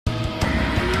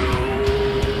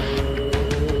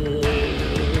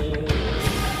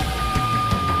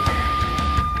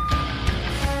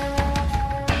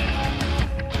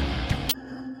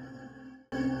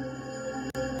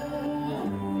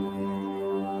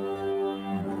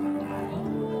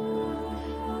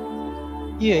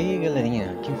E aí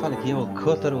galerinha, quem fala aqui é o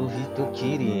Kotaro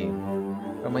Hitokiri,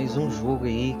 para mais um jogo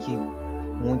aí que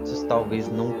muitos talvez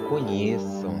não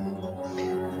conheçam.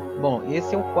 Bom,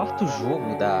 esse é o quarto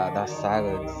jogo da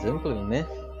saga Desenvolvedor, né?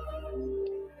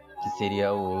 Que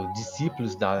seria o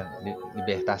Discípulos da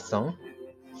Libertação,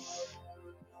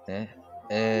 né?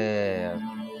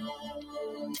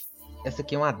 Essa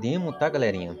aqui é uma demo, tá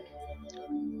galerinha?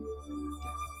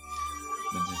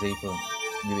 Do Disciple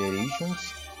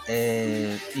Liberations.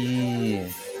 E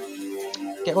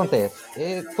o que acontece?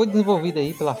 Foi desenvolvido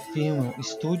aí pela firma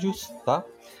Estúdios, tá?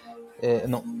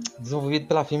 Não, desenvolvido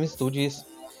pela Frima Estúdios,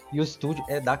 e o estúdio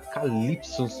é da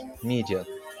Kalypso Media.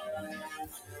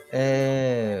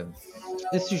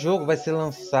 Esse jogo vai ser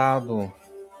lançado,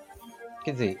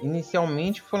 quer dizer,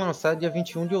 inicialmente foi lançado dia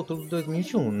 21 de outubro de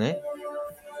 2021, né?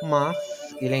 Mas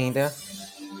ele ainda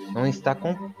não está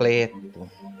completo,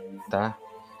 tá?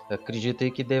 Eu acredito aí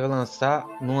que deve lançar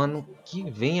no ano que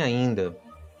vem ainda.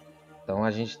 Então a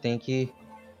gente tem que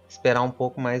esperar um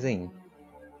pouco mais ainda.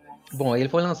 Bom, ele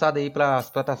foi lançado aí para as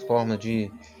plataformas de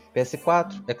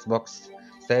PS4, Xbox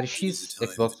Series X,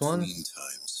 Xbox One.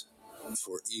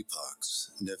 For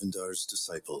epochs, Nevendaar's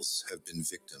disciples have been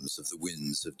victims of the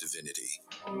winds of divinity.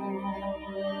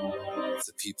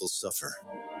 The people suffer,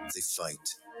 they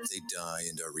fight, they die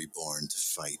and are reborn to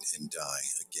fight and die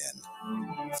again.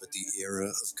 But the era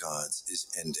of gods is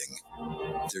ending.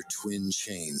 Their twin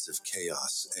chains of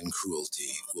chaos and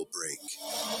cruelty will break.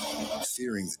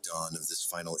 Fearing the dawn of this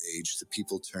final age, the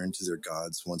people turn to their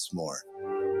gods once more.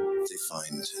 They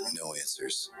find no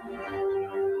answers.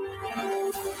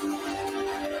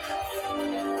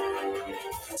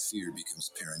 Fear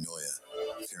becomes paranoia,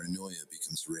 paranoia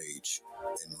becomes rage,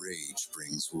 and rage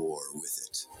brings war with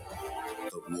it.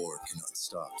 But war cannot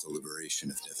stop the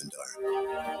liberation of Nevendaar.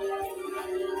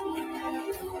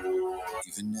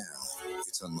 Even now,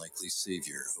 its unlikely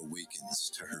savior awakens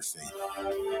to her fate.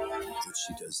 What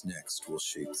she does next will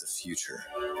shape the future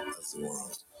of the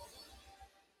world.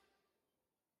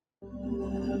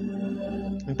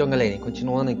 Então, galera,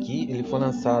 continuando aqui, ele foi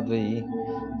lançado aí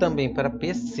também para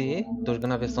PC, tô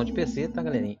jogando a versão de PC, tá,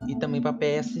 galera? E também para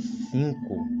PS5.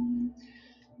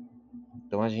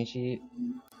 Então a gente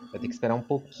vai ter que esperar um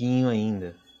pouquinho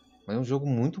ainda. Mas é um jogo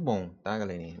muito bom, tá,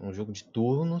 galera? Um jogo de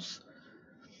turnos.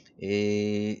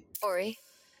 Ori,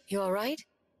 you all right?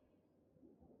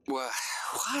 What?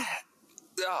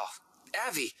 Oh,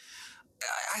 Abby,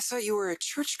 I thought you were a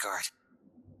church guard.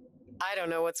 I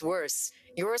don't know what's worse,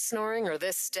 your snoring or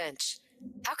this stench.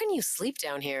 How can you sleep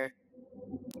down here?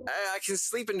 I can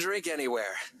sleep and drink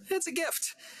anywhere. It's a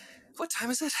gift. What time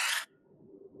is it?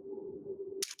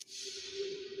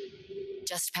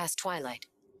 Just past twilight.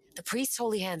 The priest's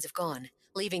holy hands have gone,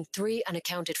 leaving 3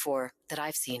 unaccounted for that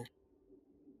I've seen.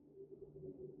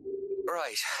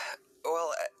 Right.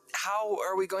 Well, how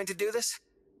are we going to do this?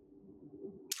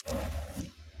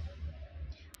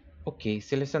 Ok,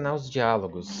 selecionar os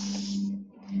diálogos.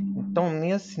 Então,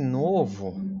 nesse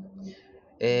novo,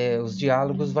 os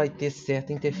diálogos vai ter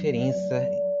certa interferência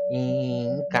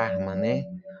em karma, né?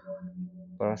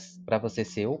 Para você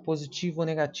ser ou positivo ou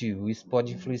negativo. Isso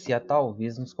pode influenciar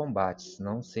talvez nos combates.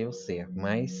 Não sei o certo,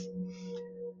 mas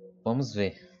vamos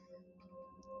ver.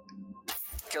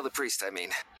 Kill the priest, I mean.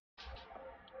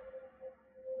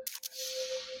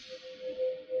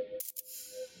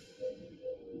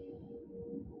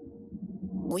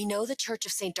 We know the Church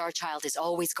of St. Darchild is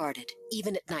always guarded,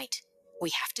 even at night.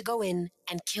 We have to go in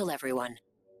and kill everyone.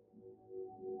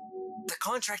 The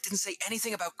contract didn't say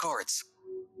anything about guards.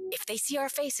 If they see our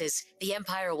faces, the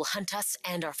Empire will hunt us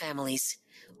and our families.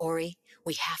 Ori,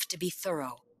 we have to be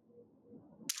thorough.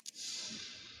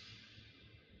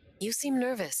 You seem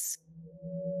nervous.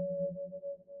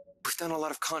 We've done a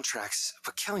lot of contracts,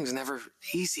 but killing's never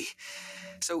easy.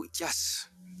 So, yes,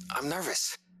 I'm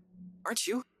nervous. Aren't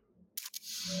you?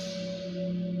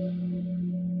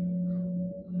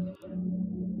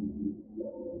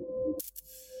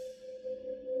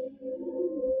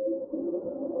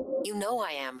 You know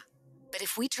I am. But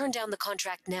if we turn down the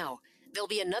contract now, there'll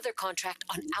be another contract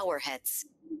on our heads.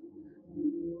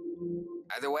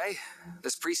 Either way,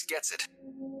 this priest gets it.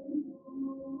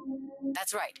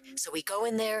 That's right. So we go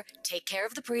in there, take care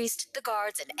of the priest, the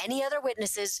guards, and any other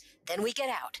witnesses, then we get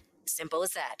out. Simple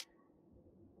as that.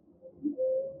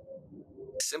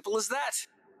 Simple as that.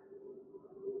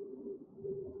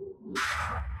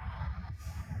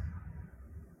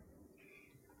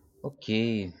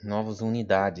 Ok, novas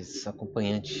unidades.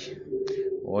 Acompanhante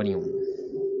Orion.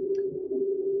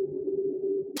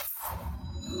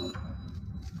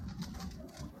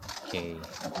 Ok.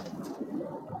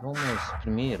 Vamos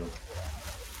primeiro.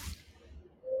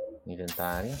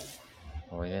 Inventário.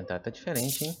 O inventário tá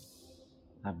diferente, hein?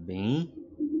 Tá bem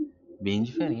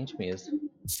diferente mesmo.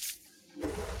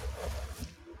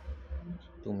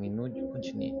 Do menu de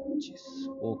continentes.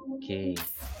 Ok.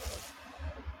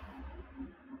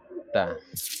 Tá.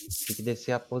 Tem que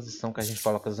descer a posição que a gente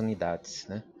coloca as unidades,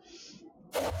 né?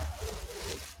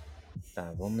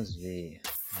 Tá, vamos ver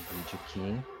o vídeo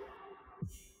aqui.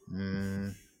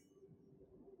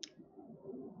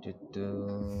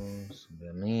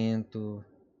 Sombreamento.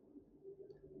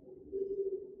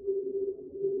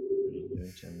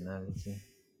 Durante análise.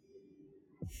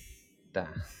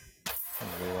 Tá.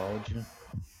 Vamos ver o áudio.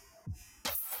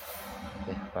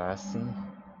 Interface.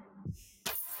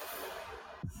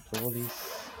 Controles.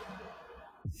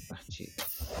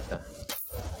 Partidas. Tá.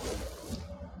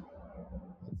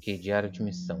 Ok, diário de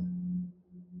missão.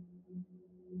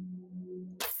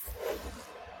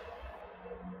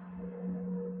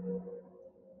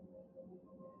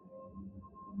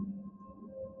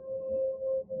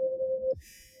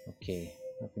 Ok.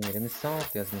 Na primeira missão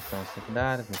tem as missões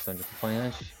secundárias, missão de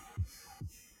acompanhante.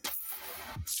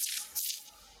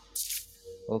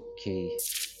 Ok.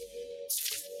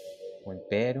 O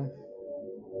Império.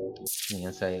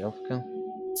 Vingança Élfica.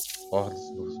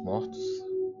 Hordas dos Mortos.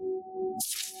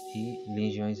 E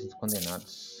Legiões dos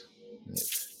Condenados. Mesmo.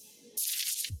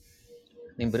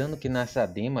 Lembrando que nessa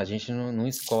demo a gente não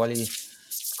escolhe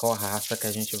qual raça que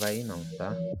a gente vai ir não,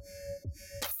 tá?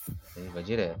 Ele vai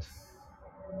direto.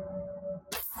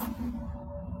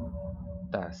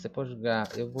 Tá, você pode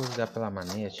jogar... Eu vou jogar pela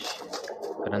manete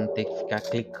para não ter que ficar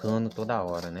clicando toda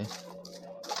hora, né?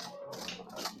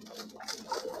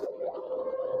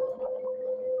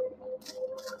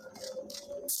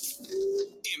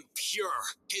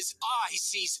 Impure. His eye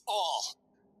sees all.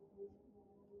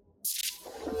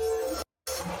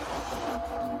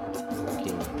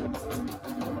 Ok.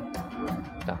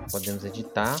 Tá, podemos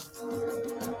editar.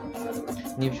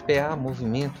 Nível de PA,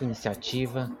 movimento,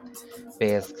 iniciativa.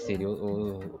 PES, que seria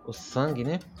o sangue,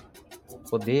 né?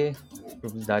 Poder,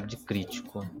 probabilidade de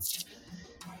crítico.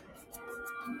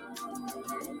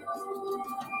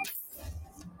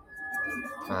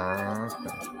 Ah,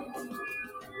 tá.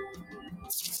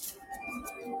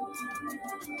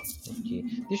 Ok.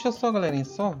 Deixa eu só, galerinha,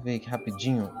 só ver aqui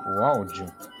rapidinho o áudio.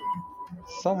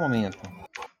 Só um momento.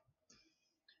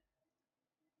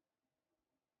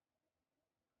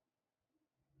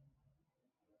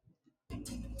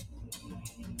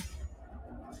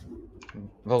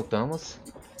 Voltamos.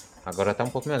 Agora tá um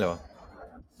pouco melhor.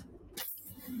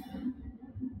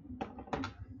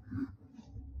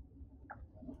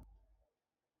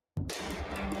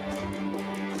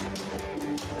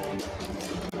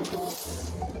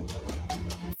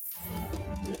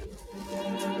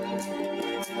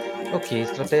 Ok,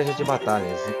 estratégia de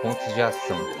batalhas e pontos de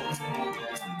ação.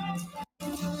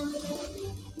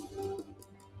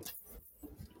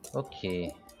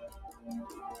 Ok.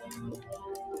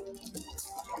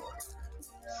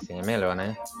 Sim, é melhor,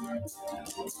 né?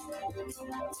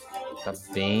 Tá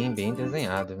bem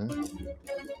desenhado, né?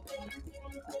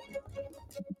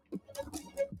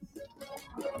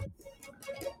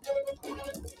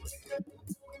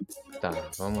 Tá,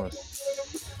 vamos.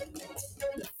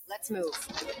 Let's move.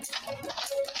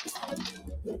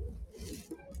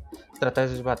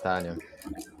 Estratégia de batalha.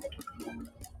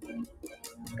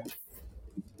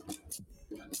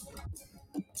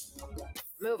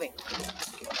 Moving.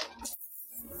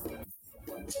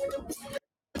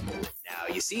 Now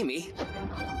you see me.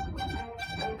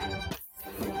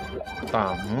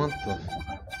 Tá, muito.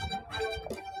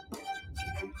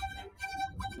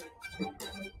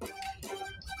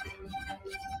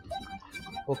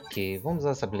 Ok, vamos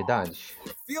usar essa habilidade?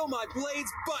 Feel my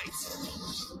blades bite.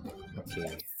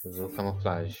 Ok, usou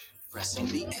camuflagem. Pressing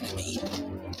the enemy.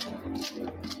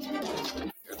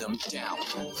 Tear them down.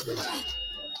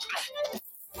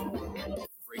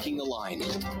 Breaking the line.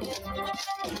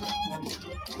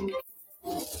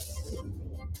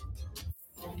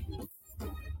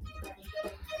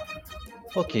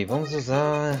 Ok, vamos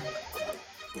usar.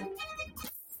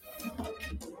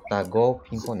 Tá,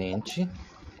 golpe imponente.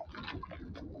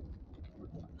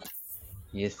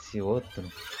 E esse outro.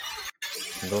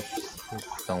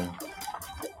 Obstrução.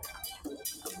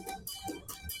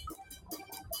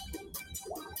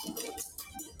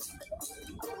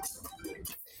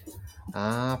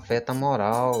 Ah, afeta a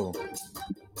moral.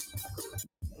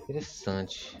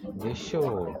 Interessante. Deixa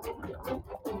eu.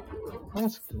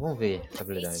 Vamos ver essa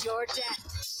habilidade. It's your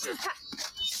death.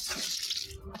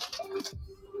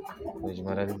 Coisa de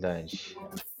moralidade.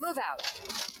 Move out.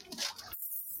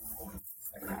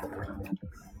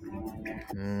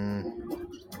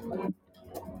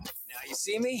 Now you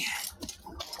see me.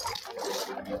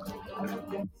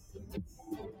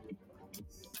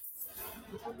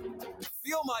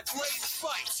 Feel my blade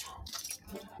fight!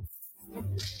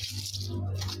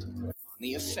 On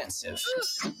the offensive.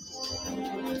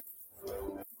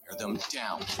 Wear them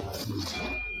down.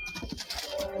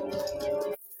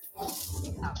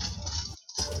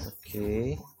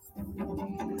 Ok.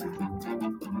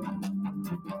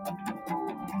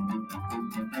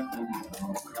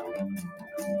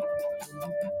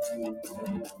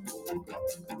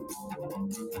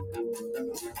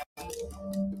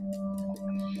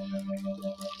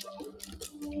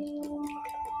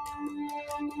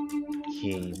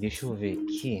 Ok, deixa eu ver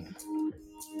aqui.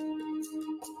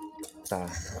 Tá.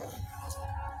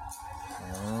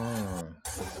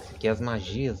 Esse aqui é as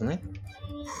magias, né?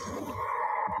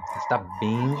 Está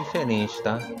bem diferente,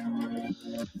 tá?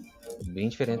 Bem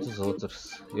diferente dos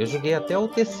outros. Eu joguei até o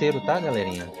terceiro, tá,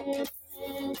 galerinha?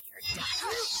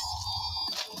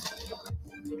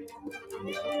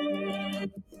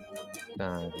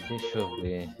 Tá, deixa eu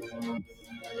ver.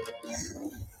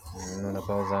 Não dá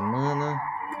pra usar mana.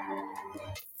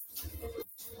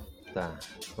 Tá,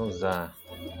 vou usar.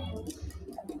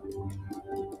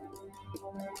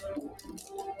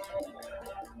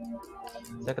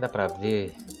 Será que dá pra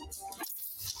ver?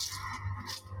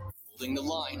 Holding the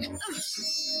line.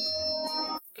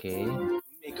 Ok.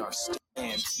 Make our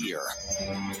stand here.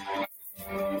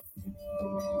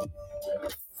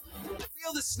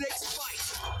 Feel the snakes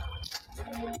fight.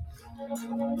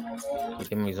 Aqui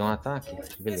temos um ataque.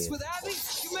 Mess Beleza. with Abby,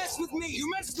 you mess with me. You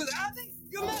mess with Abby,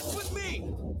 you mess with me.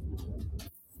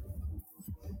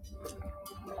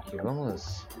 Aqui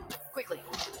vamos. Quickly.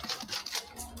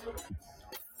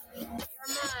 You're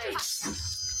mine.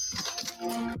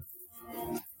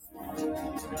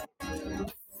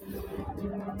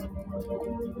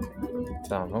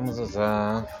 Tá, vamos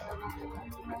usar.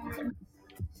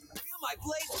 Feel my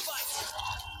blade fight.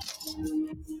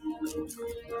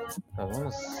 Tá,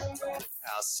 vamos.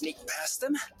 I'll sneak past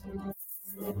them.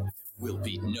 There will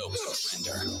be no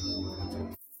surrender.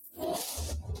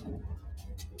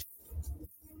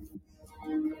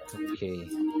 Ok.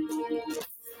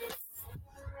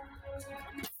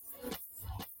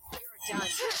 You're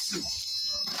done.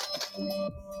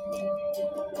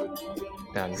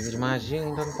 Tá, livro de magia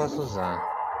ainda não posso usar.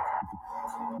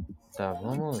 Tá,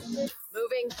 vamos.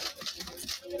 Moving.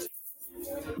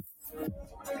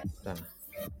 Tá.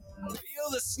 Feel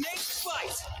the snake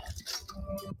fight.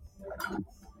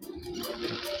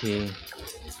 Ok.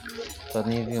 Só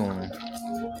nível 1.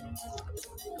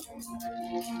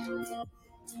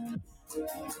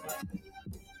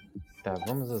 Tá,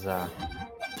 vamos usar.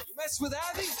 You mess with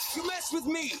Abby, you mess with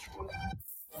me.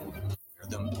 Wear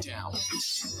them down.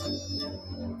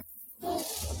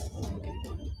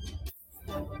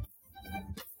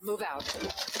 Move out.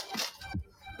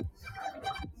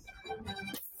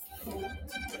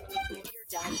 You're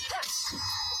done.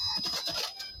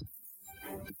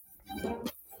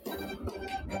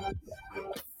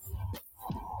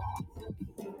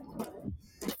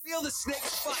 Feel the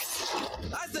snakes fight.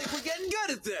 I think we're getting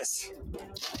good at this.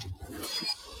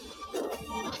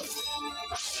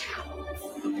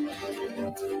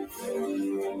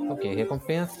 Ok,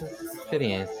 recompensa,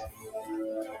 experiência.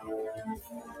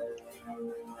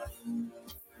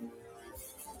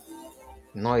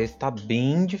 Nossa, esse tá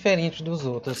bem diferente dos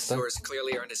outros, tá? Stores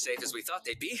clearly aren't as safe as we thought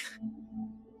they'd be.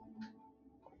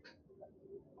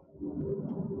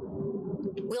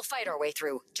 We'll fight our way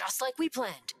through, just like we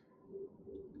planned.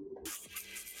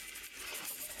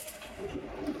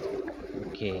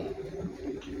 Ok.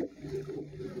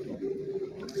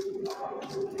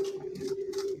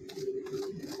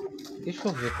 Deixa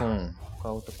eu ver com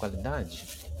a outra qualidade.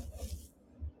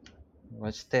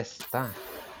 Vou testar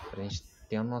pra gente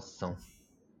ter uma noção.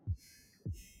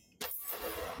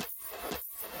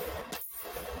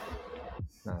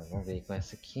 Não, vamos ver com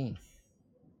essa aqui.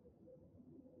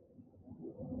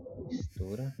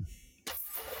 Mistura.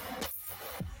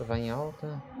 Vai em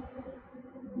alta.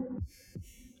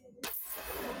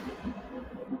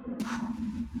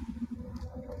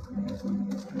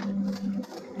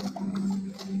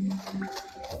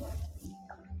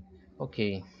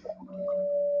 Ok.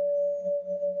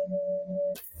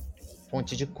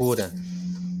 Fonte de cura.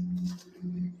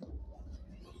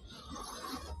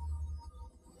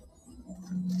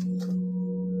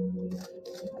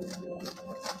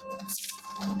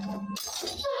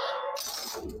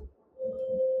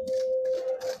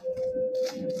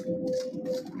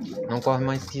 Não corre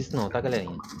mais que isso não, tá,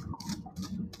 galerinha?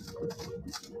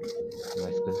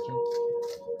 Mais coisa aqui.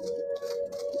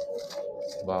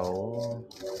 Baú.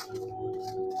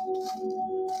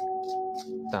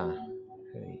 Tá.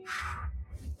 Peraí.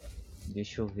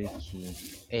 Deixa eu ver aqui.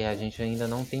 A gente ainda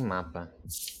não tem mapa.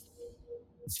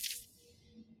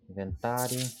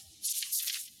 Inventário.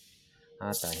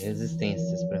 Ah, tá.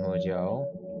 Resistências primordial.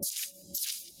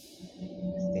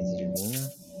 Resistência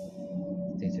divina.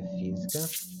 Resistência física.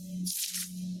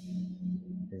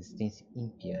 Resistência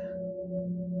ímpia.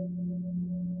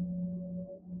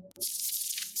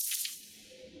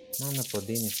 Manda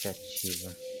poder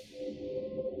iniciativa.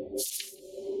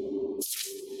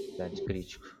 Dade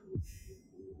crítico.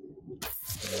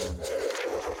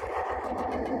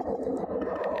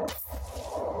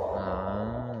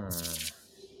 Ah.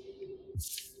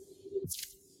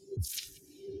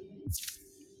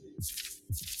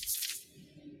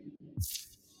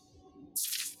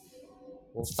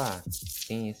 Opa,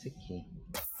 tem esse aqui.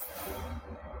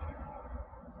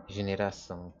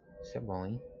 Regeneração. Isso é bom,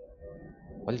 hein?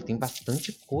 Olha, tem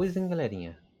bastante coisa, hein,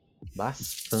 galerinha?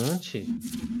 Bastante.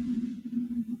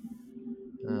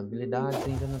 Habilidades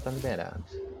ainda não estão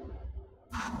liberadas.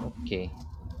 Ok.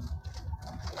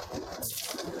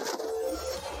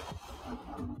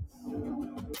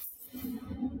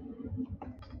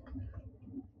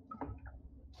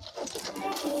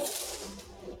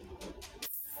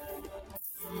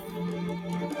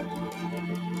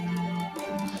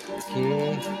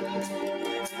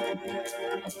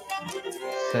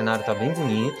 O cenário tá bem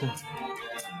bonito.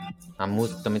 A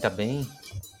música também tá bem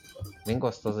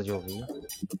gostosa de ouvir.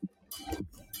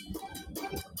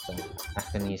 Tá.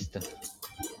 Arcanista.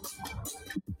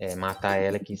 Matar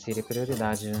ela aqui seria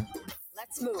prioridade, né?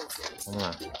 Vamos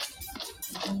lá.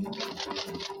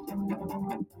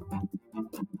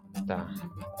 Tá.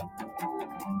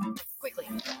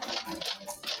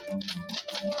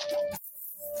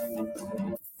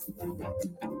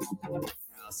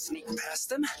 I'll sneak past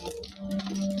them.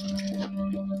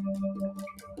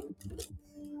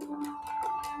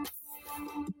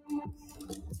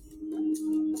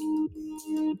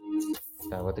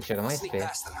 Tá, vou ter que chegar mais Sneak perto.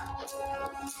 past them.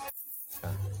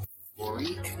 Tá.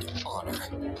 Glory and honor.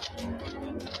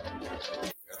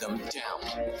 Wear them down.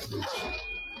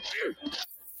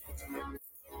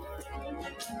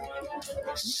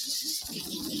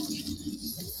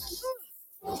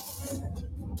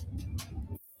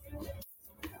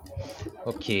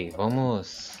 Ok,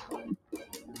 vamos.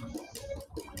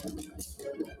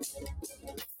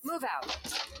 Move out.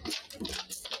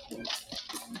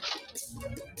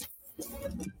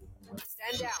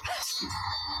 Stand down.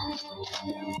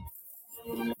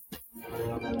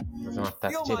 Fazer um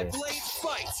ataque Feel my direto. blade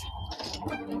fight.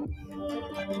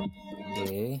 Ok.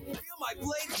 Feel my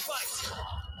blade fight.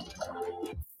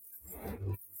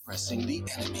 Pressing the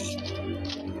enemy.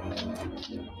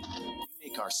 We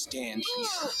make our stand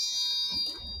here.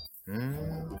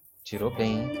 Tirou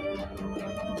bem, hein?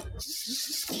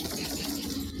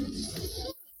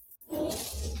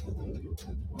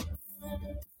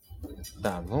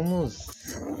 Tá, vamos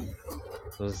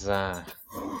usar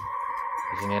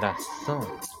regeneração.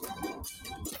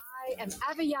 I am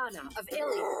Aviana of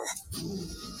Ilion.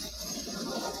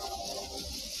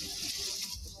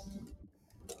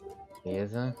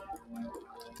 Beleza.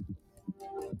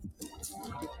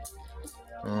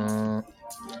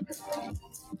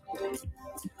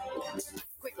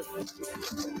 Quickly.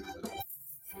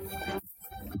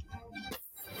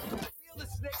 Feel the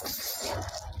snake.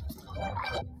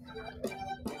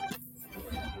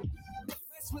 You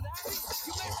mess with that,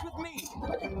 you mess with me.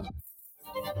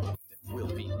 There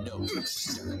will be no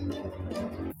return.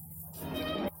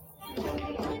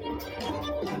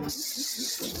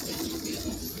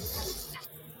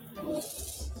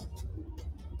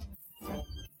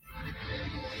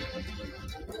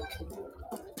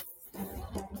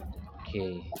 Ok.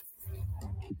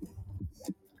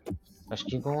 Acho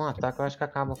que com um ataque eu acho que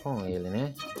acaba com ele,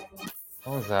 né?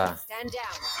 Vamos usar. Stand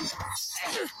down.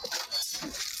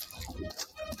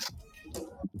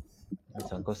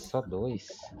 Então, custa só 2.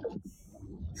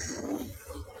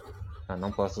 Ah,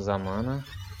 não posso usar mana.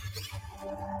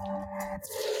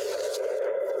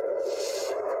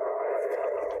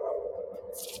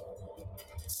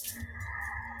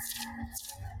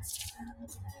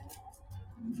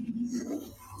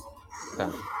 Tá.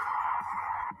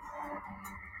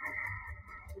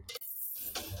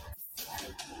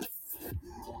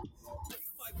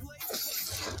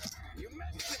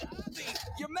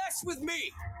 You mess with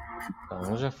me. Tá,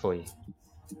 um já foi.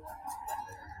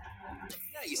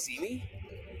 Now you see me.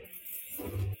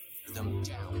 Them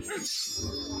down.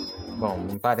 Bom,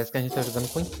 me parece que a gente tá jogando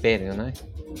com o Império, né?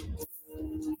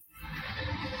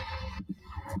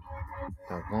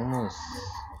 Tá, vamos...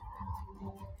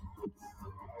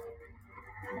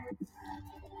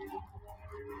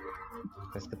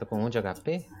 Parece que eu tô com 1 de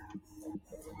HP.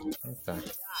 Tá.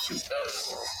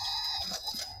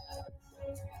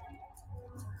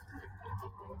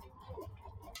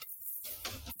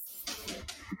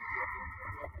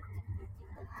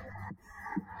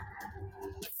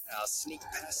 I'll sneak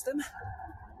past them.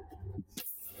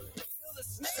 Feel the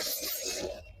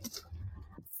snake.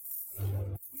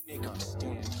 We make our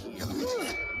stand here.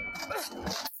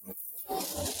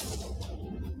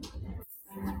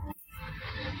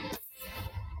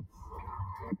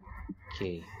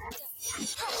 Ok.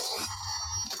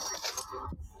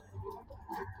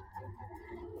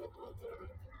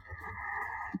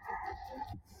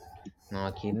 Não,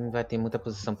 aqui não vai ter muita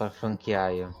posição para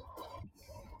flanquear eu.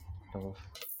 Então,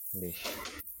 deixa. Feel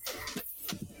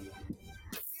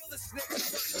the snake. I'd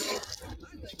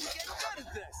like to get rid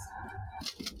of this.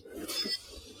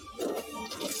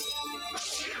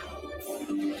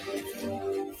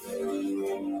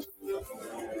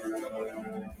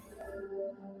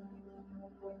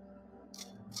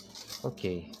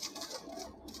 Ok.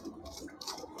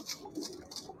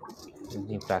 Vou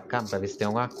vir pra cá pra ver se tem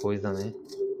alguma coisa, né?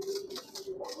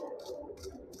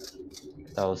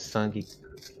 Tá, o sangue.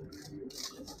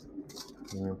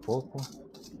 Um pouco.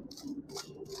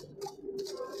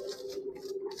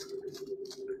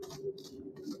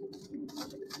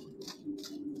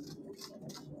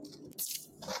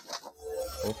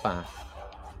 Opa.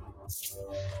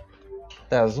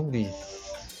 Tá, zumbis.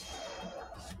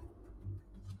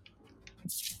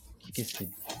 Que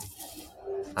esse...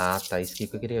 Ah, tá, isso aqui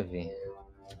que eu queria ver.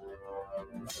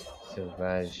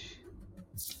 Selvagem.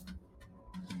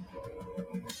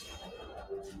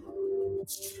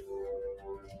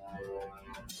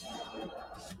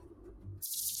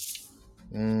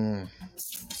 Uma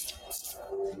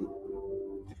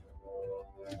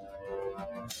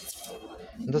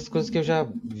das coisas que eu já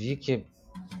vi que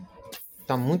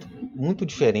tá muito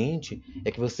diferente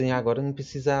é que você agora não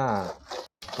precisa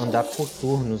andar por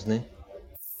turnos, né?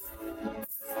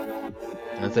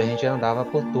 Antes a gente andava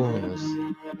por turnos.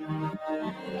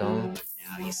 Então...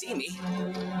 Now you see me.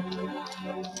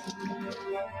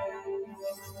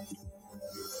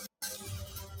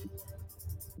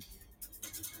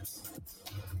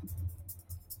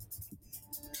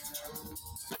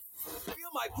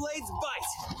 Feel my blades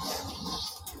bite.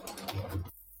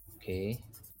 Ok.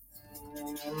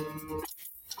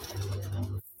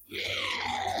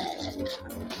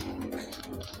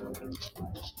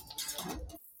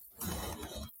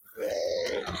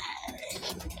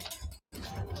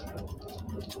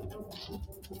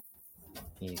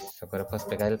 Isso, agora eu posso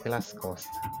pegar ele pelas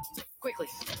costas. Quickly.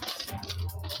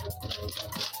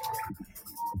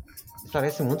 Isso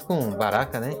parece muito com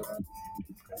Baraka, né?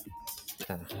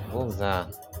 Tá, vou usar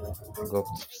o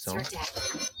golpe de discussão.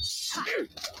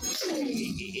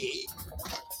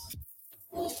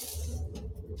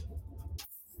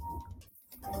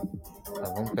 Tá,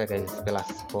 vamos pegar eles pelas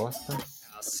costas.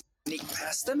 I'll sneak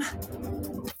past them.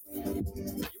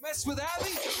 You mess with Abby,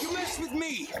 you mess with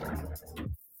me.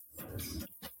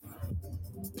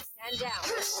 Stand down.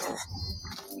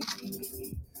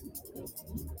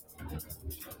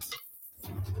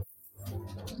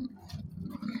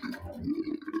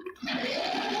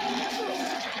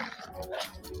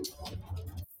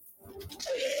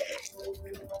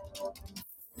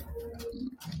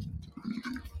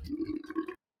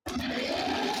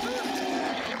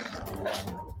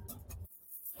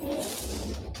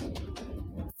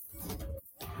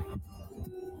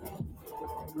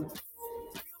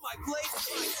 Feel my blades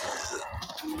bite.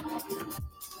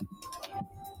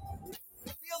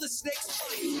 Feel the snake's bite.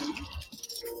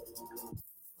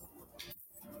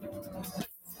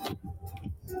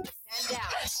 Stand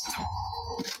down.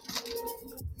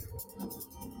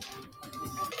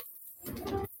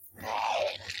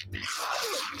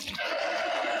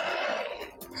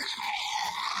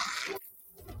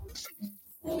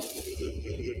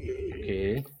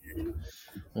 Ok.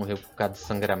 Morreu por causa do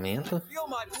sangramento. Feel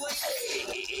my blade.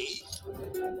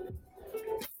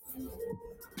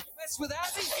 You mess with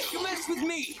Abby, you mess with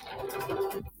me.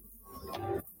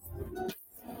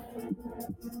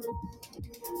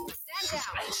 Stand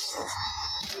down.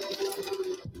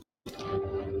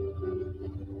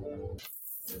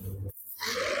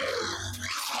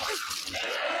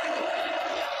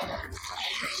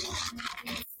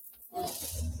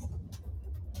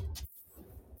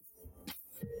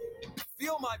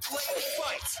 Feel my blade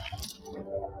bite.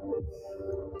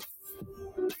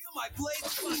 Feel my blade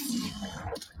bite.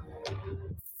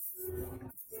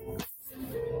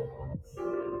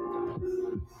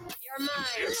 You're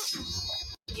mine.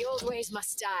 The old ways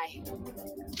must die.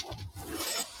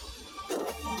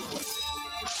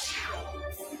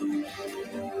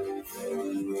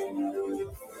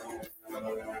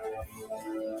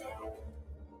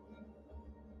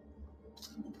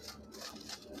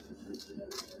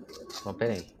 Ó,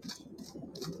 pera aí.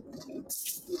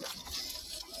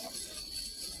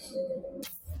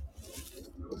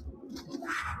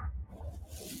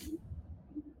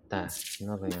 Tá,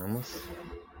 nós ganhamos.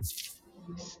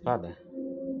 Espada.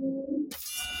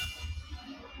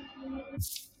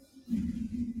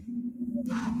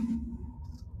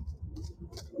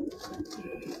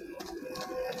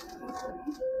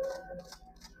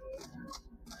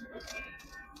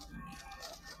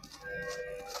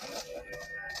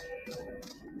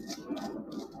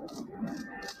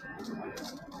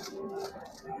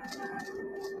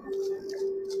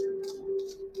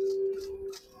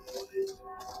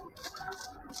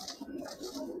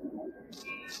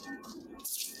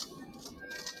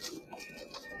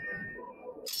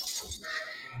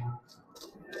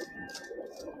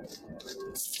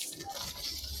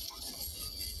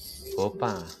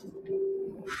 Opa!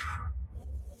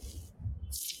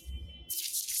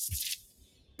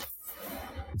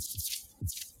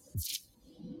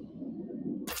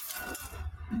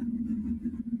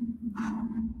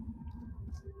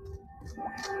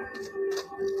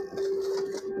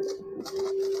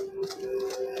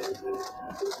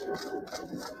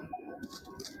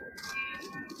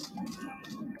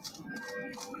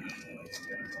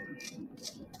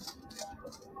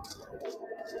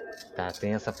 Tá,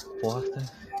 tem essa porta.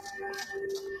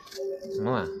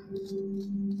 Vamos lá.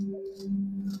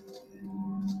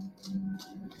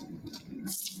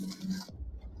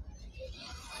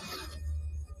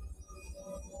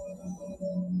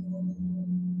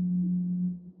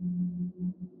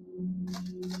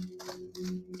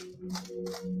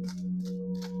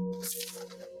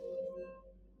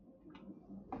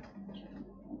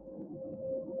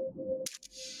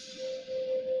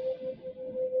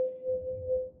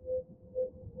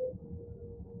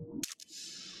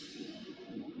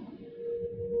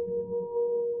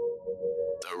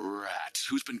 The rat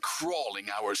who's been crawling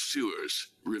our sewers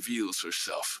reveals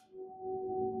herself.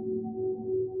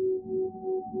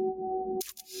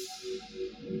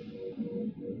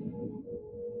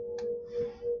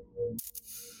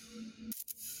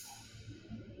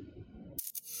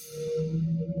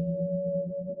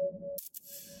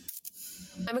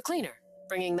 I'm a cleaner,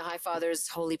 bringing the High Father's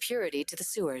holy purity to the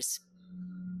sewers.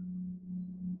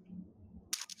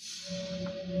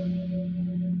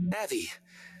 Avi,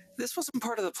 this wasn't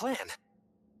part of the plan.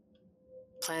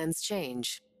 Plans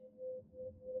change.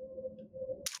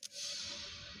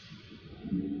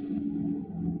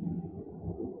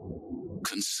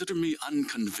 Consider me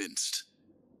unconvinced.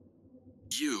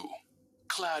 You,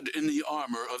 clad in the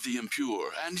armor of the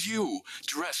impure, and you,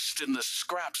 dressed in the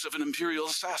scraps of an imperial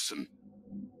assassin.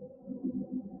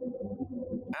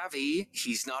 Avi,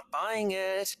 he's not buying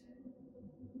it.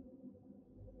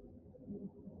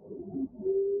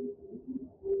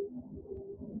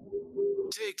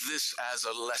 Take this as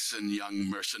a lesson, young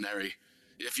mercenary.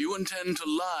 If you intend to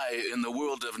lie in the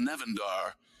world of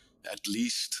Nevendaar, at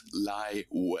least lie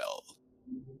well.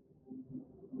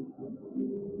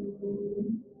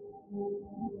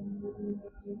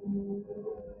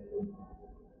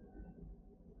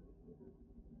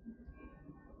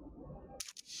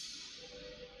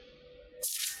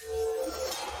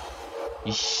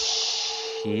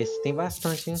 Ixi, esse tem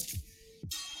bastante, hein?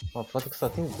 Ó, foto que só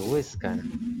tem dois, cara.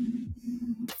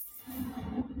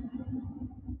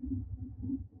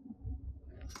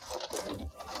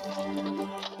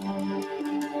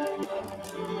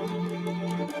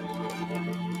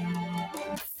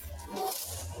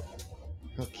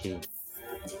 Ok.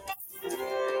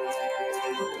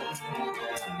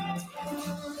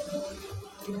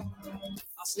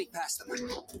 I'll sneak past them.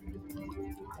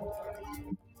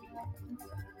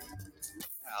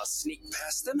 I'll sneak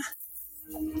past them.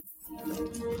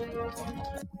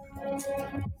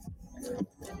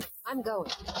 I'm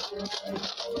going.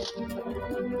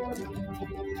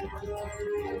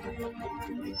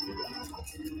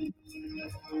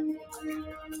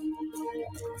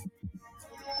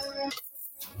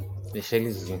 Deixa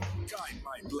eles vir. Guide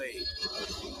my blade.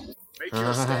 Make Ah,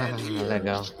 your stand here.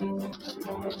 legal.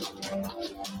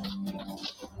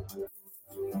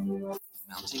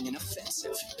 Mounting an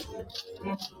offensive.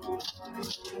 On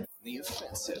the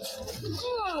offensive.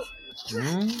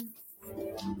 I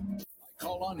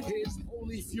call on his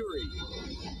holy fury.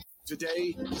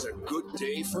 Today is a good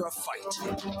day for a fight.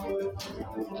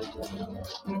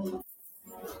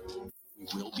 We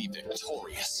will be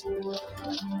victorious.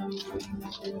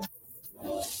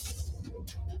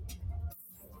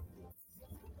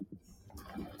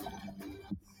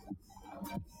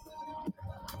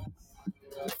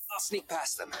 I'll sneak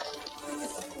past them.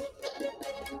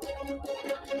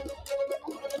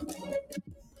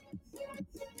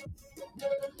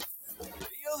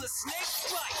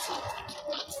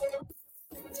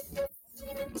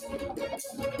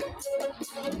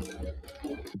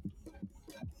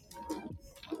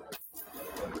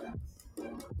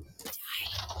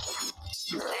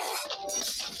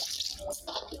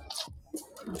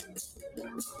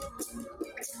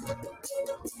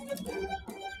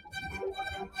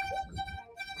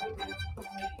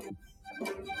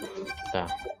 Tá.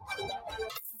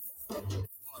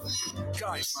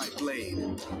 Guide my blade.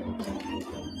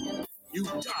 You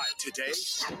die today.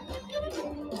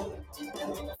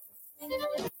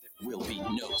 There will be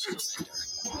no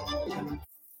surrender.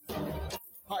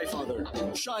 Hi, Father.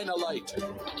 Shine a light. I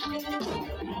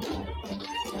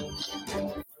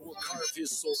will carve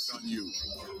his sword on you.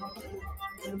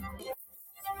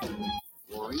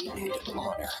 Glory and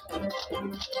honor.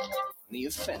 On the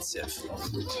offensive.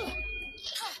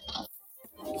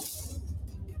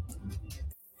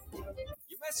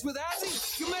 You mess with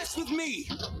Azzy, you mess with me.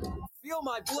 Feel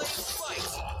my blade fight.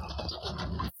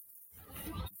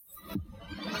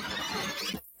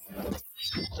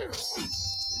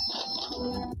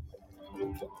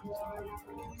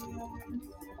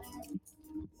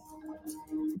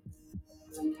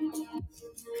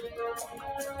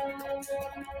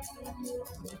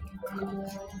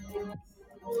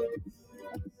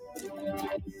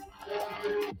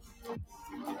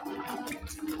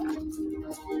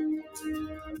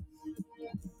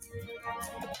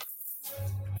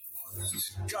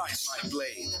 Guide my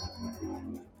blade.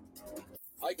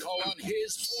 I call on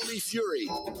his holy fury.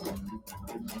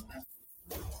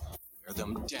 Wear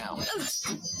them down.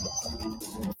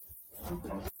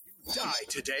 You die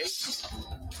today.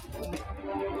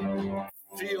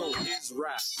 Feel his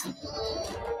wrath.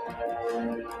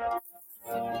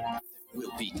 There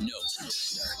will be no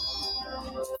surrender.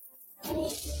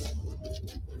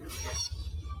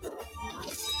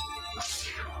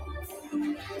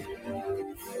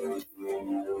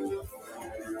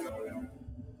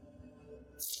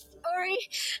 Ori,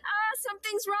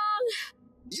 something's wrong.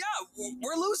 Yeah,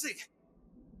 we're losing.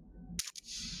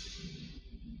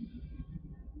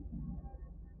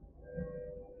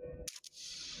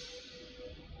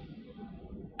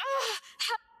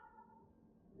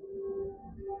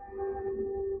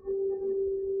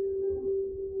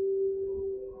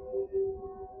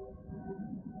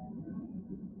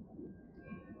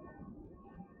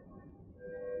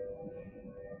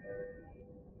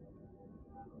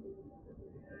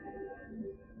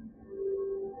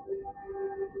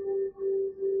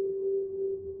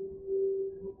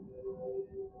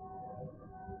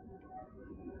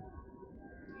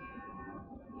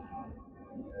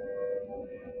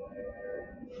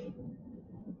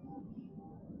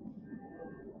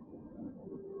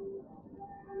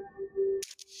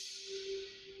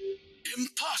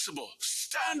 Impossible!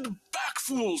 Stand back,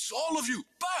 fools! All of you,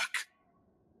 back!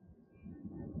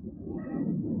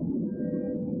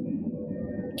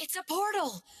 It's a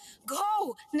portal.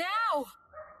 Go, now!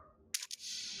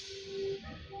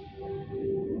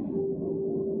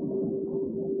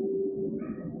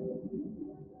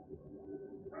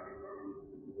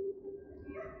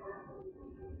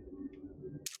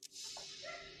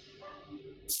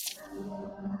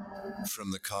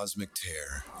 From the cosmic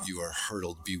tear, you are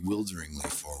hurtled bewilderingly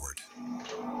forward.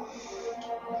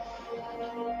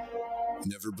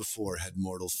 Never before had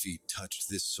mortal feet touched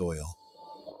this soil,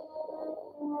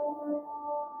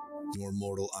 nor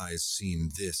mortal eyes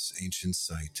seen this ancient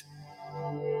sight.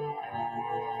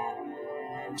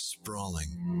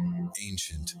 Sprawling,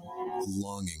 ancient,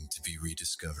 longing to be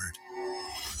rediscovered.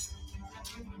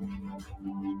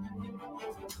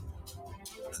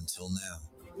 Until now,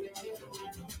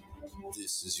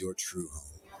 this is your true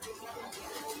home.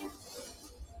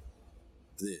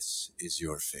 This is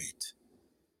your fate.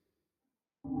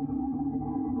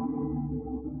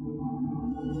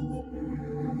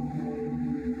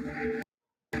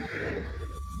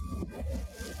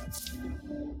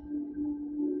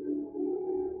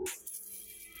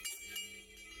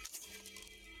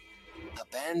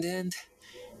 Abandoned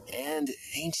and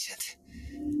ancient.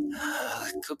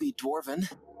 Could be dwarven.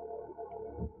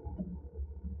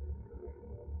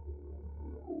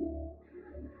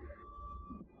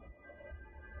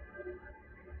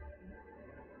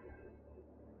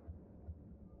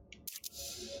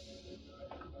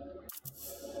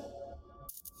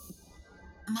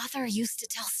 Mother used to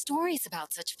tell stories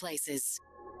about such places.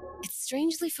 It's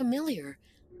strangely familiar,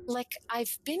 like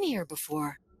I've been here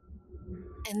before.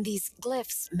 And these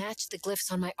glyphs match the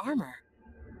glyphs on my armor.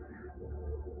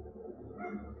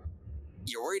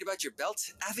 You're worried about your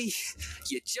belt, Avi?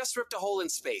 You just ripped a hole in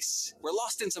space. We're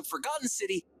lost in some forgotten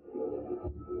city.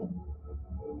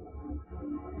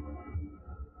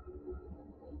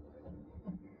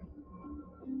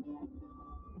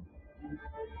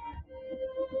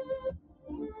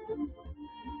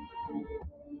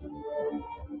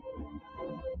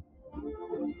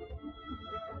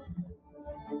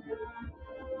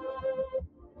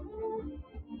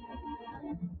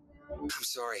 I'm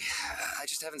sorry. I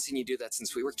just haven't seen you do that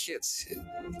since we were kids.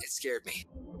 It scared me.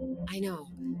 I know.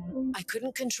 I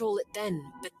couldn't control it then,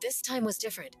 but this time was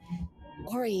different.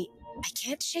 Ori, I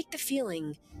can't shake the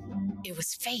feeling. It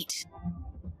was fate.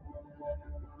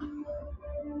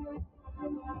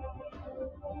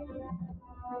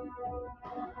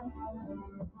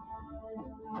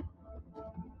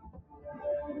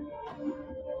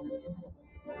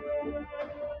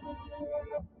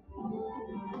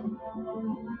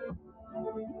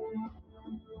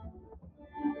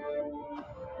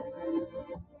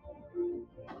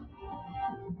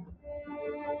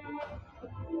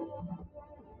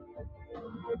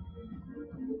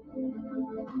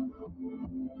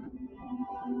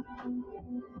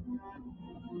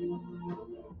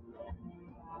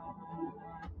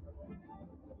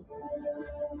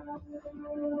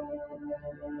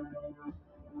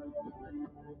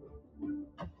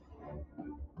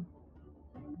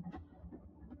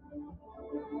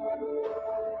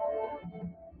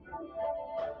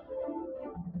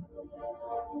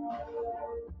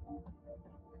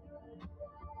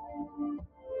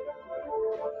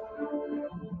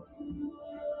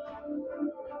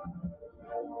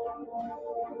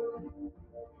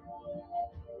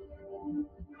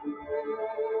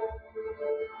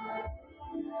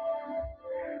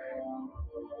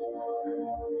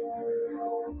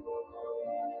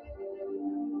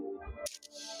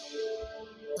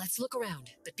 Let's look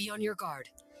around, but be on your guard.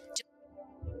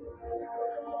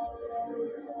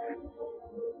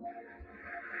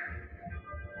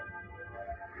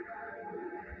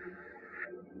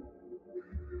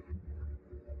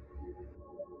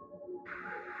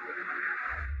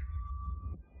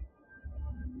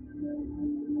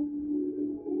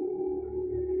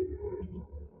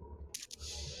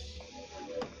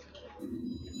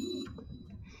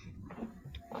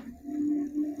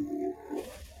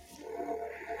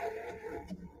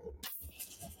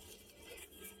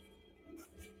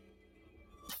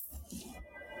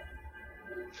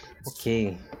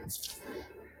 Ok.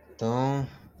 Então,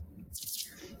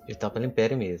 ele tá pelo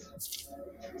Império mesmo.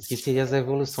 Esqueci as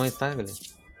evoluções, tá, galera?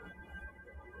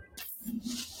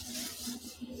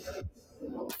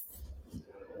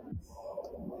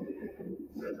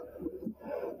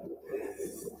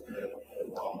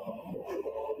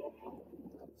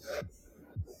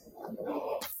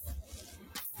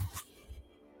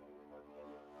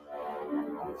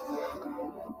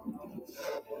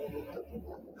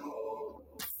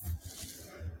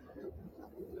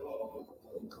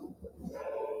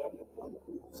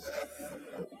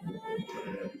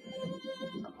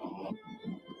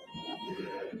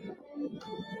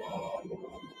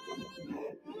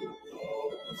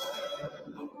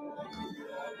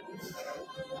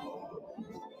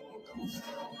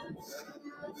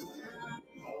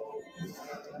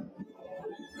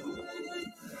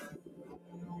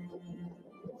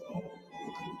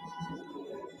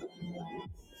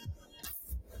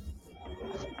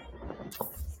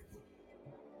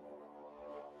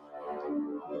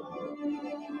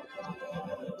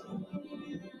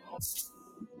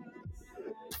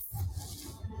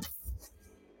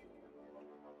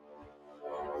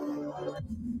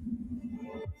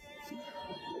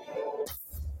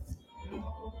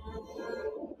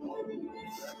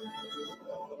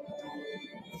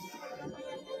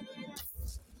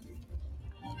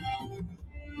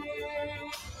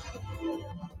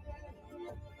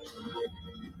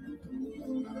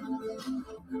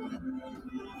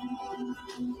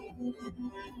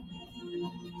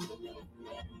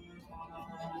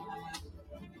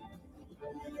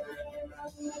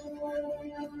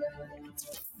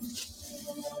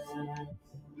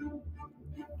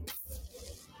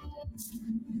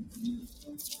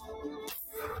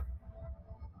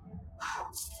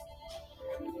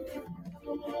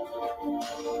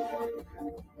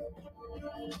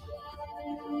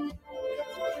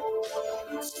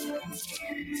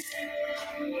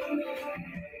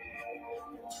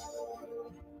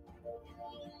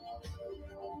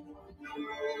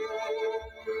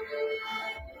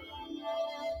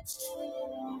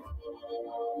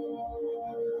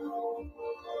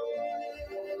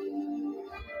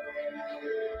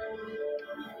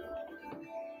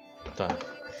 Tá.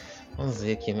 Vamos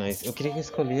ver aqui, mas eu queria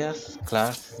escolher as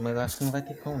classes, mas acho que não vai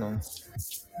ter como não.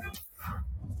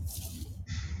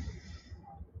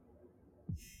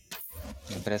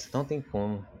 Parece que não tem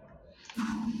como.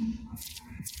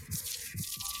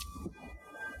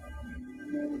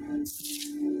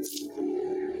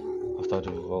 Portal de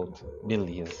volta.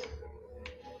 Beleza.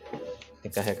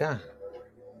 Tem que carregar?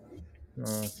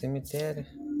 Não, cemitério.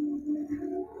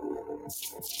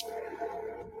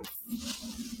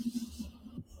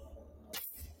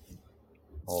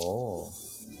 Oh.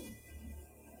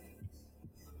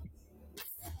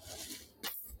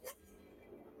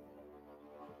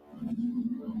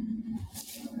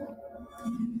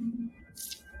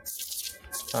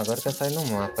 Agora quer sair no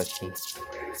mapa aqui.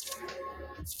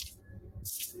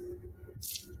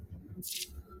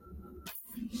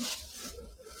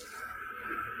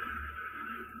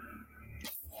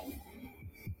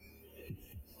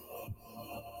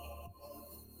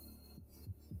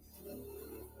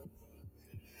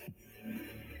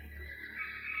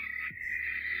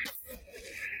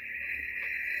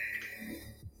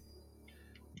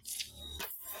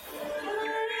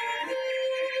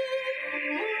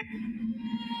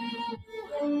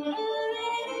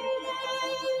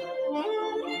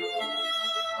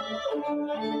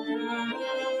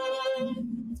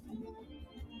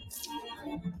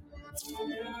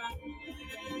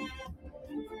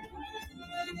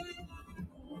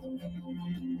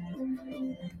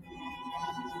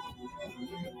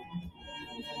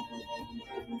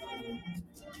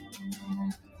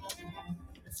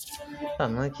 Tá,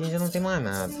 mas aqui já não tem mais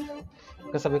nada.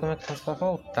 Quer saber como é que faz pra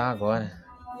voltar agora?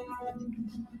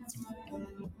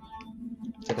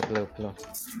 Será que eu levo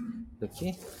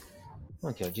aqui?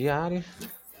 Aqui é o diário.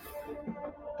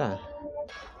 Tá.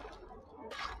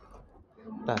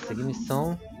 Tá, seguir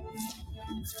missão.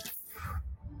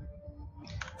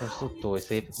 Consultor,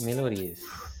 isso aí é melhorias.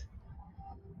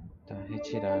 Tá,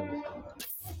 retirado.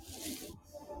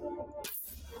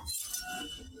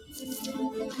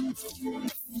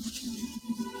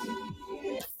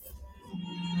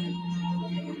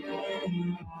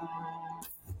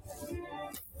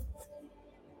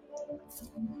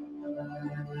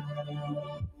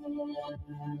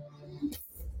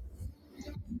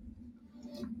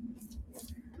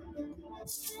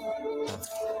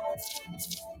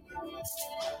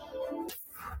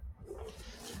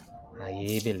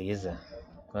 Aí, beleza.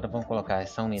 Agora vamos colocar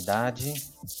essa unidade.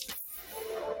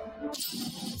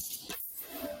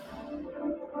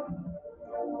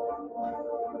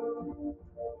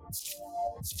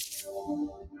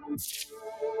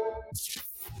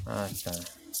 Ah, tá.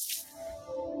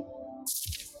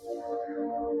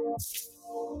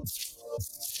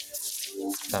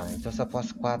 Tá, então só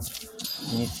posso 4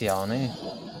 inicial, né?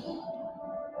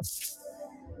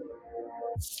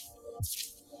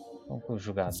 Vamos pro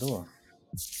jogador.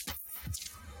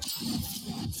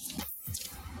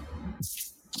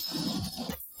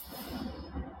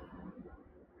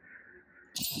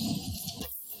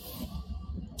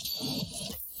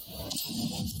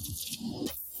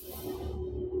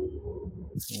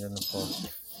 Ainda não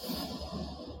posso.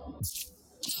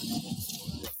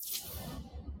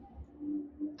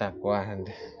 Tá,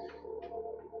 guarda.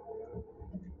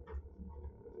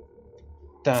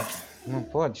 Tá, não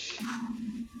pode.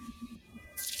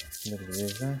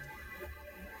 Beleza.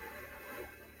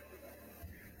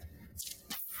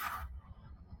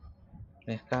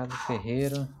 Mercado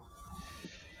Ferreiro.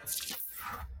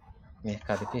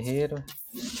 Mercado Ferreiro.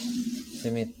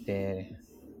 Cemitério.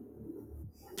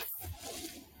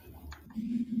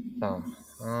 Tá.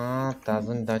 Ah, tá. As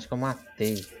unidades que eu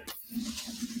matei.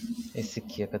 Esse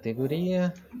aqui é a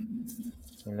categoria.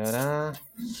 Melhorar.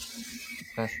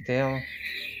 Castelo.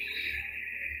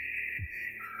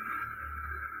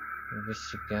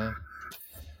 Investigar.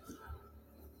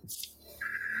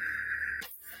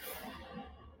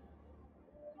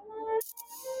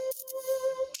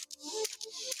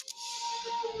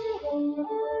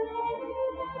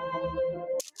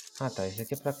 Ah, tá. Isso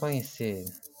aqui é pra conhecer.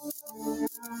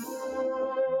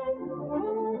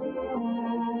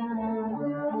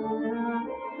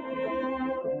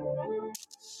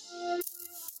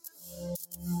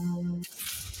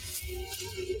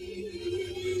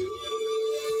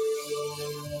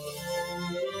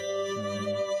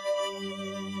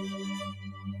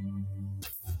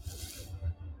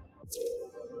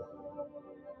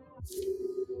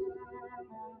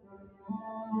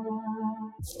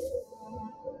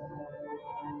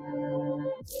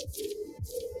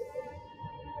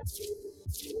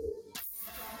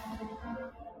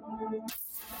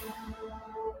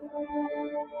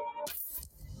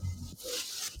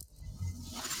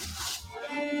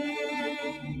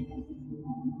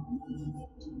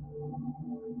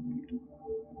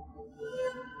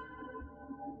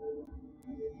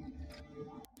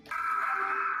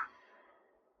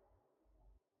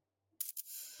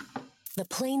 The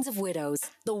Plains of Widows,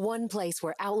 the one place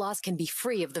where outlaws can be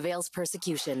free of the Vale's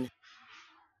persecution.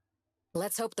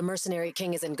 Let's hope the Mercenary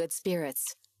King is in good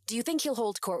spirits. Do you think he'll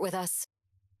hold court with us?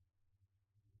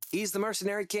 He's the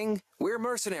Mercenary King. We're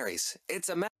mercenaries. It's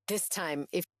a This time,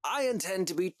 if I intend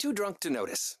to be too drunk to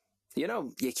notice. You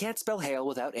know, you can't spell hail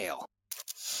without ale.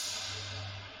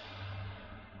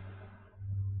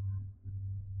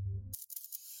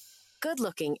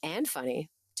 good-looking and funny.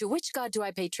 To which god do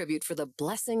I pay tribute for the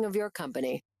blessing of your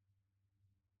company?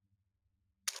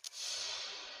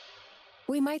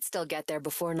 We might still get there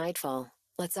before nightfall.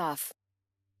 Let's off.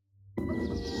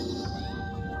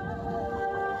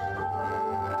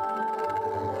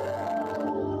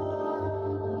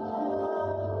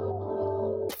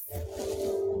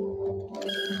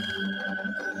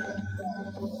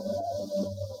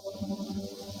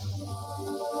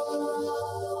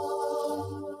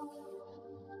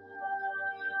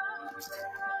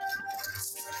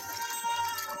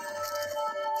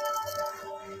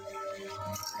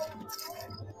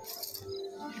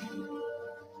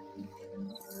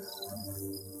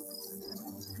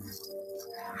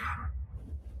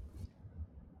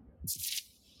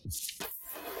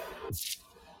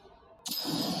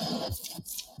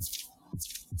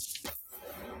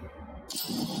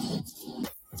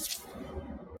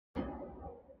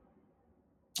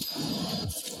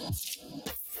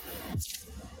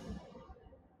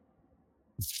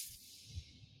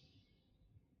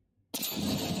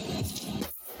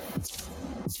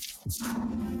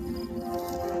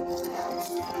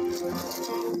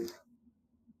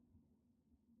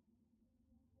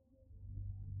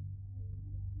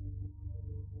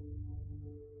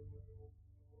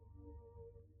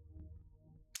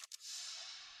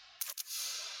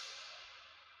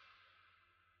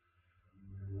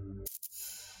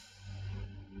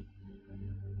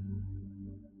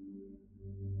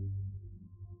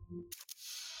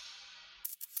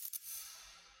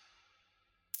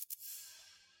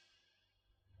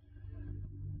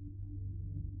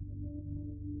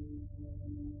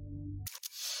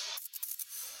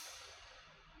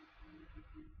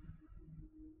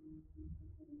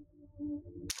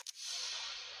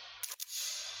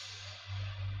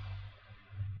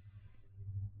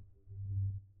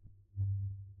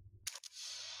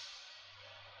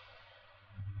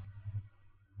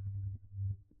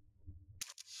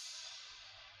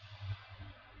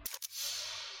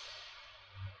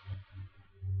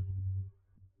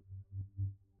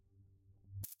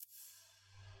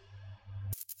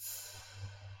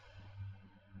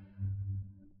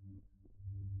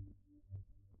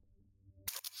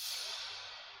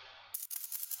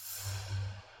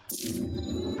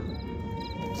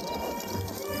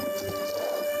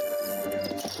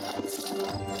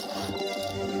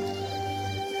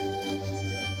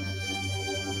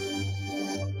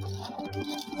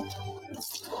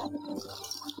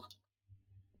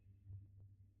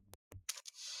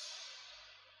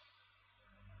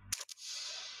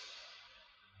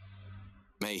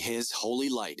 May his holy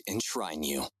light enshrine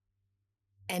you.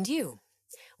 And you.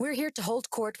 We're here to hold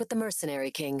court with the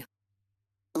Mercenary King.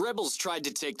 Rebels tried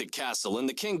to take the castle, and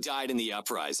the king died in the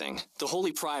uprising. The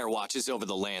Holy Prior watches over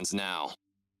the lands now.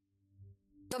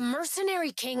 The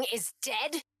Mercenary King is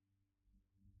dead?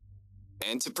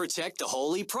 And to protect the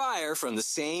Holy Prior from the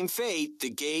same fate, the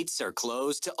gates are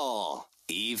closed to all,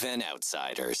 even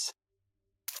outsiders.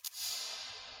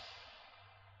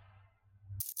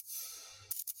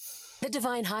 The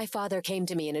Divine High Father came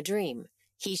to me in a dream.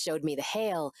 He showed me the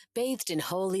hail, bathed in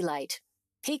holy light.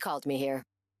 He called me here.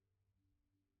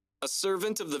 A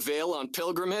servant of the Veil on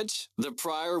pilgrimage? The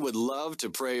Prior would love to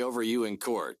pray over you in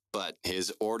court, but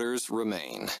his orders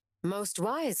remain. Most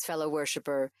wise, fellow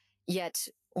worshipper. Yet,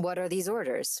 what are these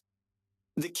orders?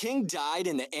 The king died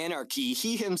in the anarchy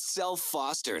he himself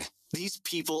fostered. These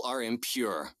people are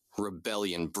impure.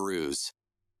 Rebellion brews.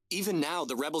 Even now,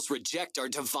 the rebels reject our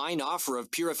divine offer of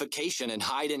purification and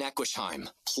hide in Equisheim,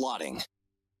 plotting.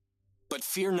 But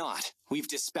fear not, we've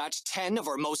dispatched 10 of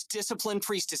our most disciplined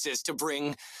priestesses to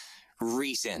bring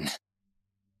reason.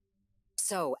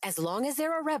 So, as long as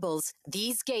there are rebels,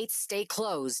 these gates stay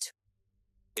closed.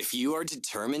 If you are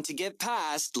determined to get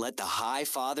past, let the High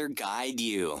Father guide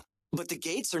you. But the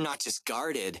gates are not just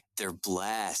guarded, they're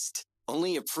blessed.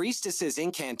 Only a priestess's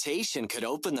incantation could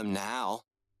open them now.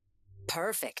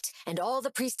 Perfect. And all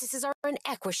the priestesses are in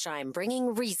Equisheim,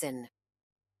 bringing reason.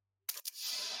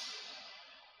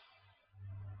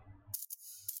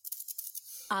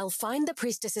 I'll find the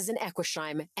priestesses in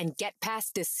Equisheim and get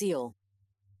past this seal.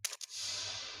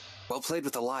 Well played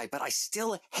with the lie, but I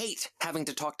still hate having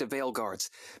to talk to Veil Guards.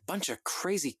 Bunch of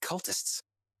crazy cultists.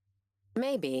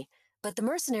 Maybe, but the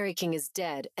Mercenary King is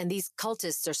dead, and these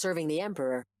cultists are serving the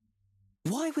Emperor.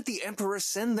 Why would the Emperor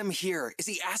send them here? Is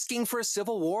he asking for a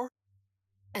civil war?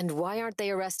 And why aren't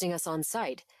they arresting us on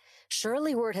sight?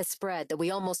 Surely word has spread that we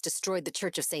almost destroyed the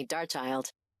Church of St.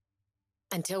 Darchild.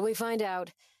 Until we find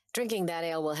out, drinking that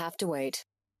ale will have to wait.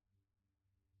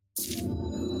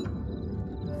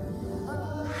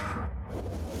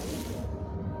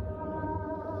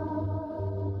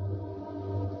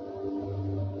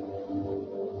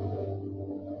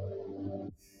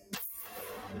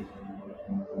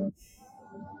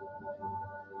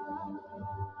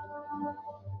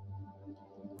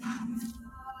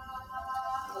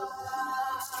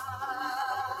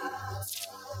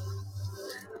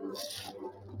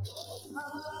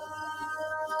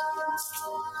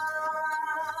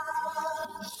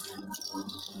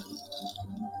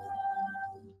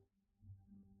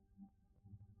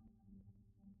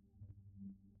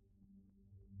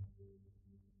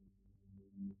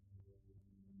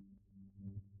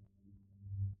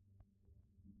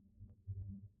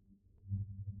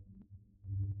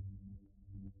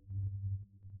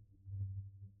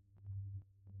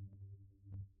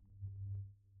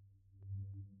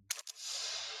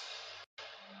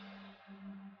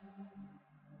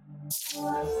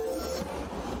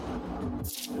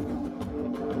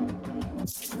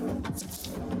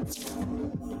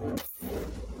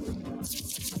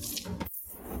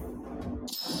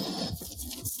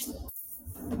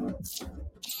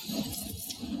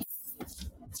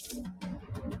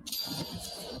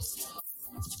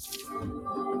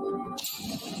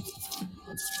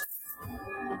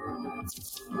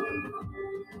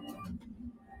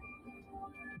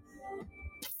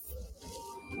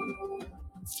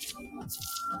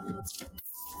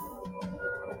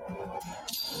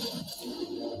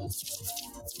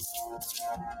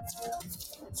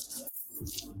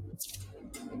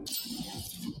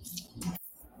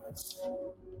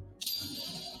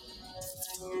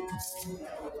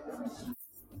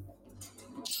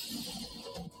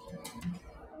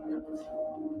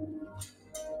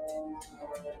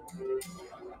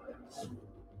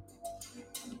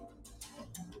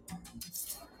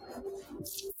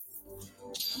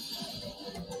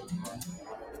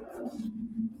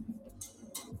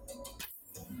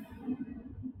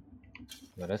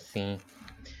 Agora sim.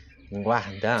 Vou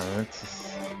guardar antes.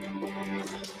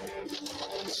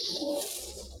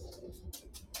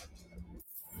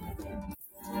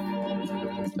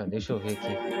 Tá, deixa eu ver aqui.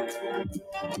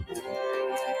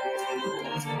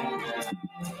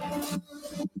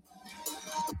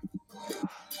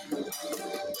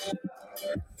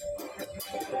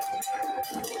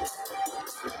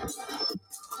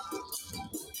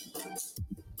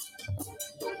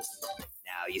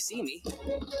 Now you see me.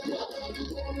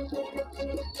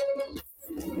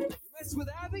 You mess with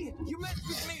Abby, you mess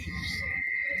with me.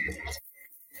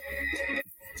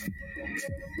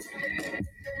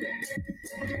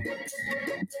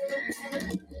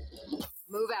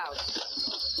 Move out.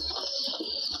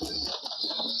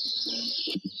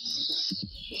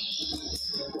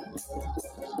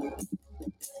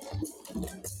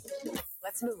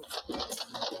 Let's move.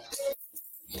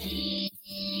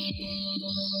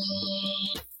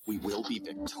 We will be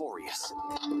victorious.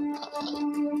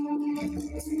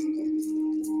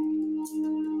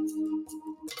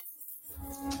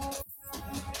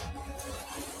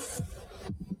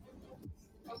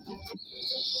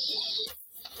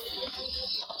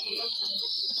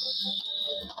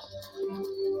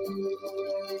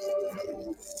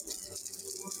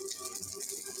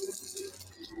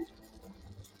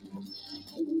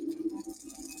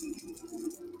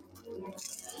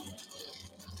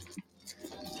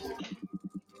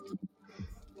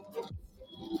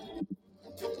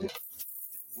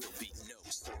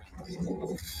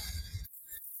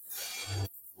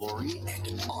 Glory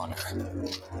and honor.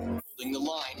 Holding the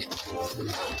line.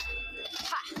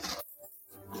 Ha!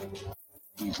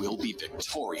 We will be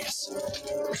victorious.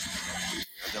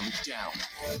 Wear them down.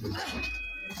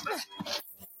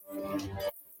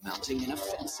 Mounting an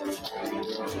offensive.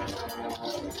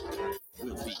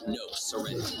 Will be no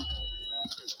surrender.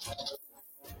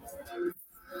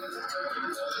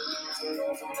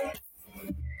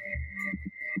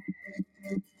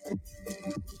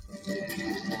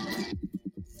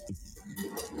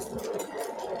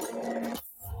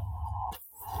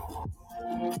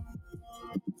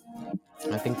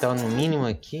 Mas tem que estar no mínimo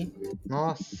aqui.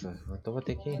 Nossa, então vou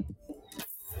ter que...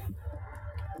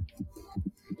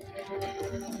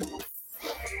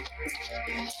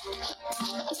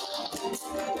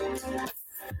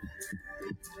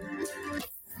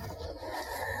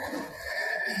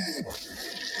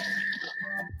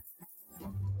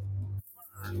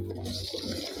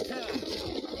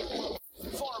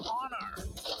 For honor.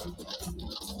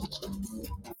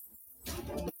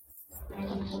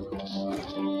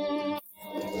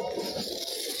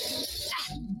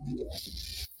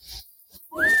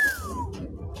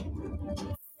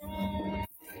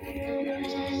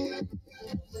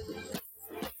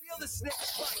 Feel the snake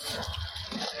bite.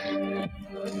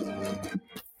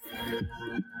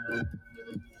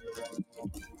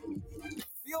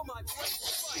 Feel my fight.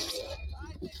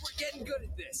 I think we're getting good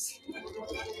at this.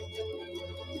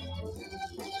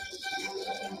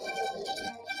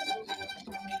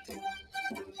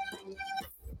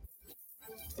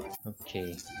 Ok.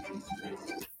 You're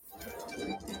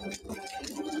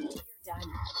done.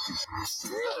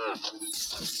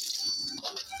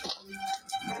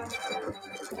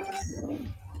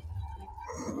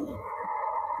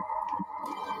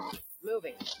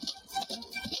 Moving.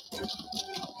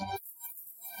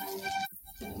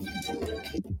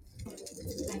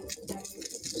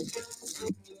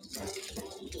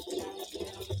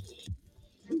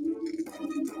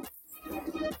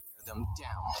 Wear them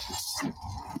down.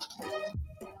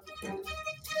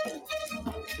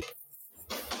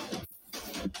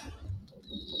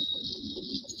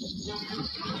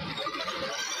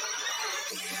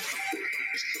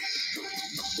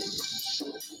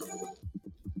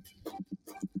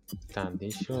 Tá,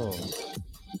 deixa eu...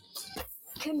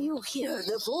 Can you hear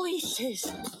the voices?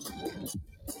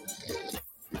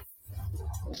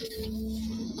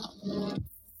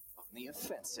 On the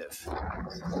offensive.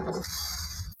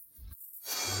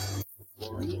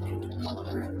 Glory and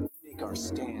honor. Make our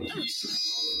stand.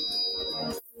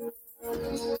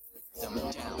 Dumb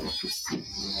it down.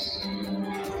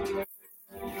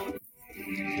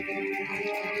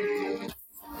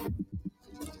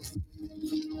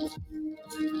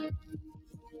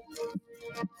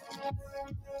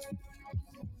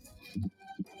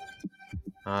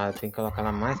 Ah, tem que colocar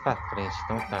ela mais pra frente,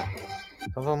 então tá.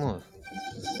 Então vamos.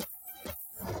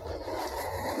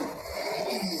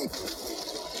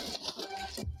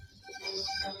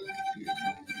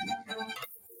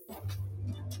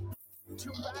 To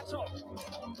battle!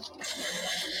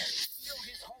 Feel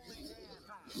his holy hand.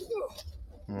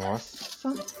 Nossa.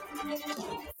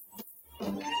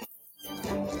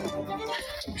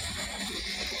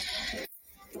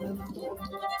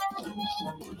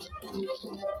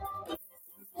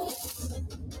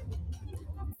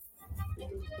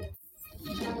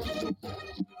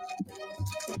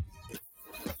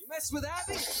 You mess with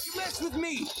Abby, you mess with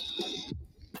me.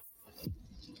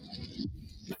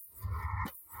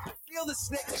 Feel the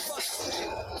snake's bite.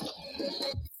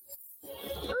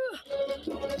 Tá.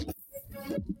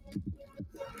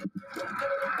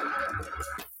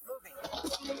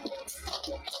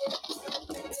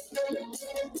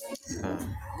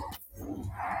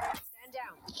 Stand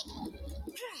down.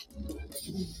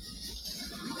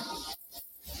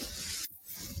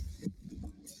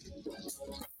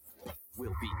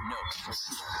 Will be no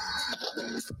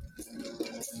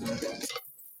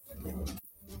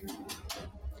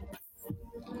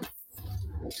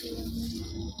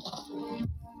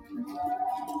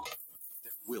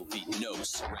There will be no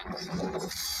surrender.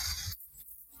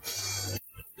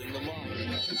 In the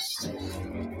line.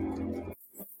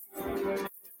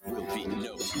 There will be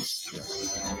no surrender.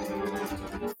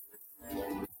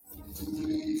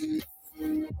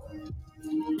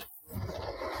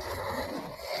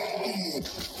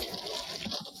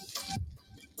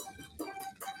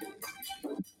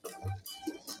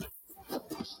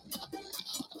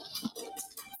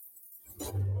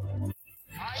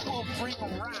 I will bring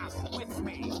wrath with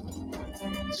me.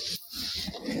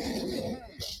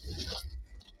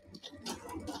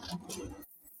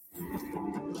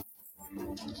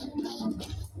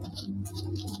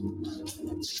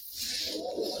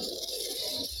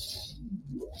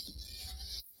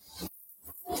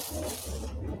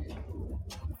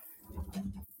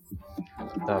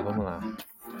 Tá, vamos lá.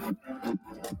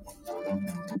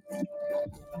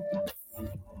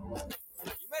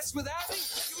 You mess with Abby,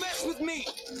 you mess with me.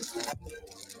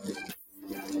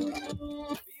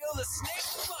 Feel the snake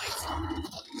bite.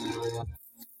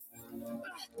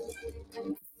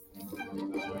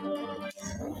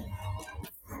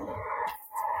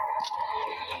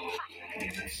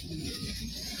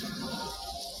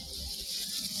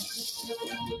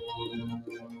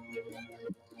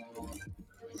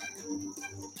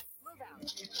 Move out.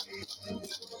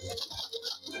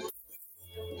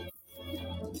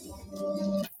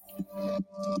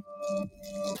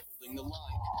 Holding the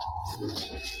line.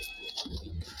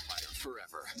 Fire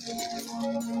forever.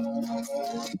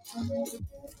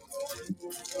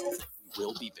 We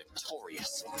will be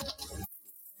victorious.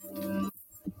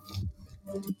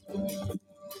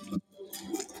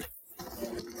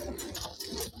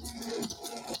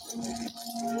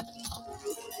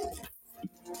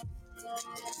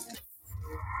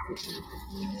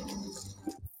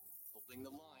 Holding the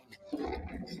line.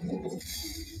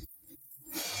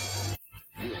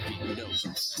 Will be no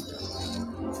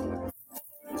surrender.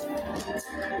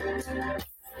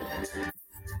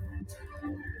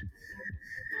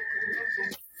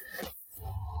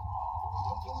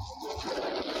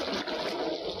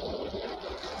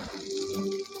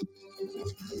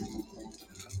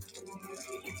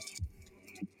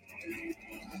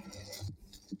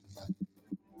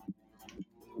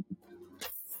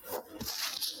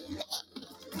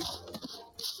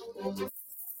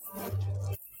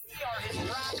 We are his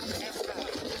wrath and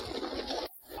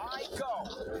I go.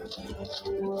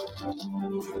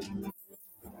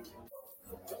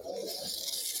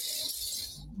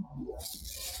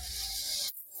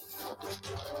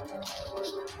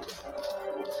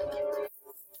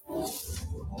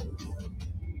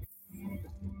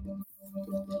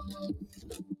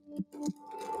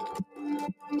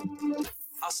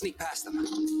 I'll sneak past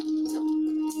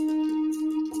them.